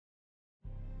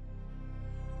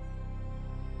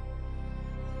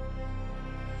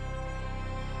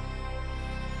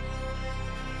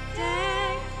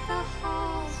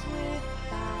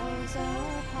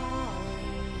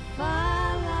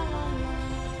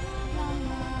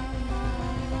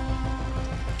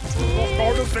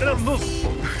brennes!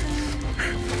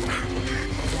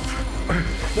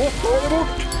 Nå står det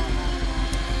bort!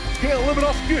 Hele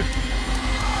brasket!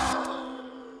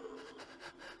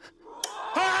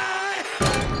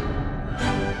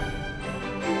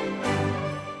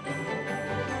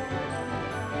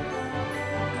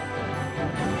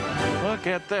 Look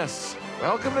at this.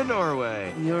 Welcome to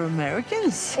Norway. You're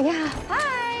Americans? Yeah.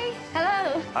 Hi.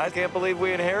 Hello. I can't believe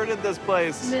we inherited this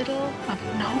place. Middle of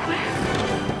nowhere.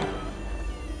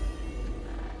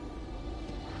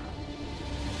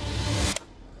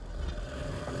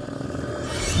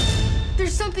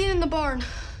 There's something in the barn.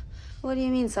 What do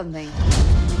you mean, something?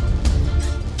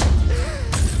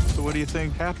 So what do you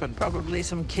think happened? Probably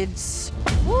some kids.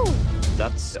 Woo.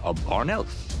 That's a barn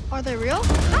elf. Are they real?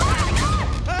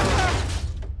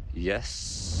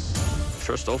 Yes.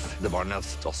 First off, the barn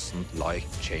elf doesn't like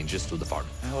changes to the farm.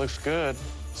 That looks good.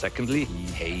 Secondly, he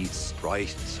hates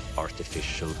bright,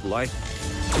 artificial light.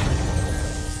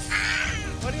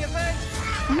 What do you think?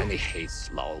 And he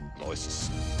hates loud noises.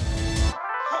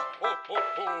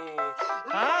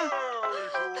 Huh?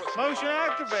 Motion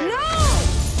activated. No!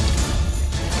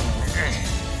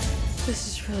 This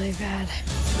is really bad.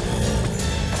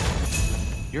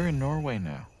 You're in Norway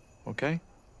now, okay?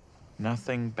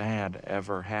 Nothing bad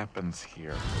ever happens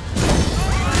here.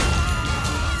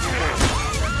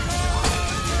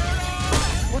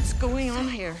 What's going on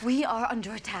here? We are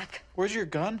under attack. Where's your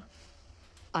gun?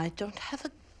 I don't have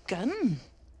a gun.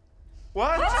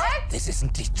 What? This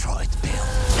isn't Detroit, Bill.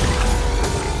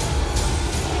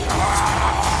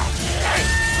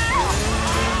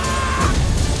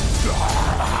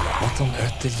 What on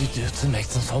earth did you do to make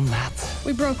them so mad?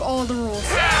 We broke all the rules.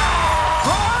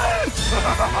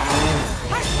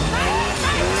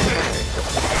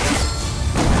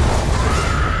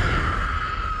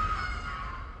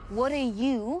 What are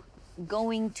you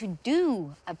going to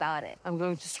do about it? I'm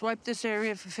going to swipe this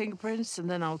area for fingerprints, and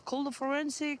then I'll call the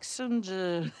forensics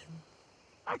and,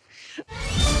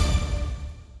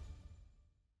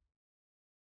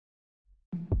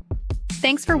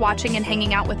 Thanks for watching and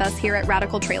hanging out with us here at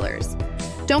Radical Trailers.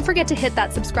 Don't forget to hit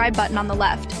that subscribe button on the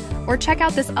left, or check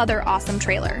out this other awesome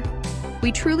trailer.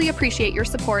 We truly appreciate your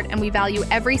support, and we value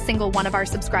every single one of our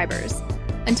subscribers.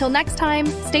 Until next time,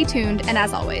 stay tuned, and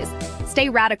as always, stay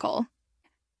radical.